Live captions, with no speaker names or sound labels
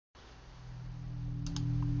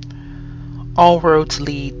all roads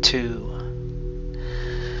lead to...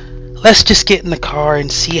 Let's just get in the car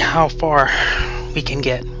and see how far we can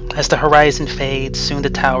get. As the horizon fades, soon the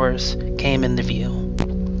towers came into view.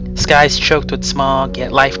 Skies choked with smog,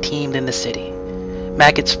 yet life teemed in the city.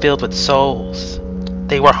 Maggots filled with souls.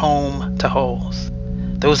 They were home to holes.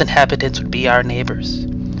 Those inhabitants would be our neighbors.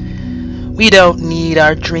 We don't need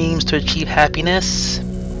our dreams to achieve happiness.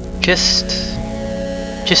 Just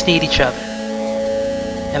need each other.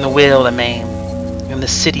 And the will, the maim, and the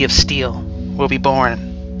city of steel will be born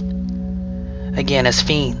again as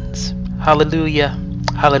fiends. Hallelujah,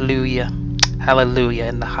 hallelujah, hallelujah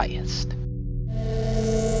in the highest.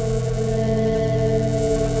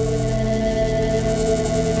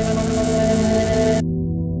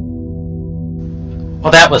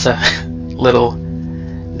 Well, that was a little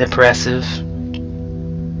depressive.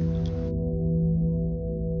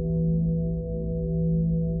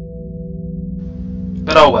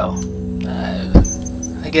 But oh well.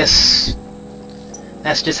 I guess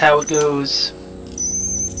that's just how it goes.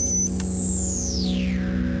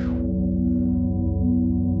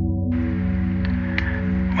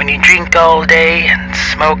 When you drink all day and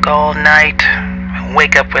smoke all night and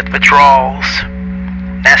wake up with withdrawals,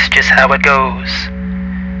 that's just how it goes.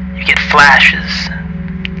 You get flashes,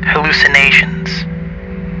 hallucinations,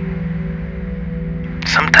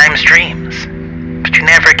 sometimes dreams, but you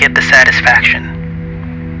never get the satisfaction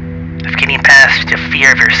of getting past the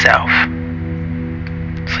fear of yourself.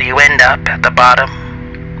 So you end up at the bottom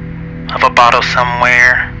of a bottle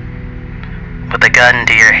somewhere with a gun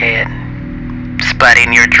to your head,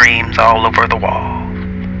 splatting your dreams all over the wall.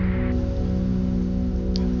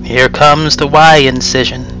 Here comes the Y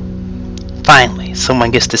incision. Finally, someone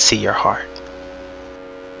gets to see your heart.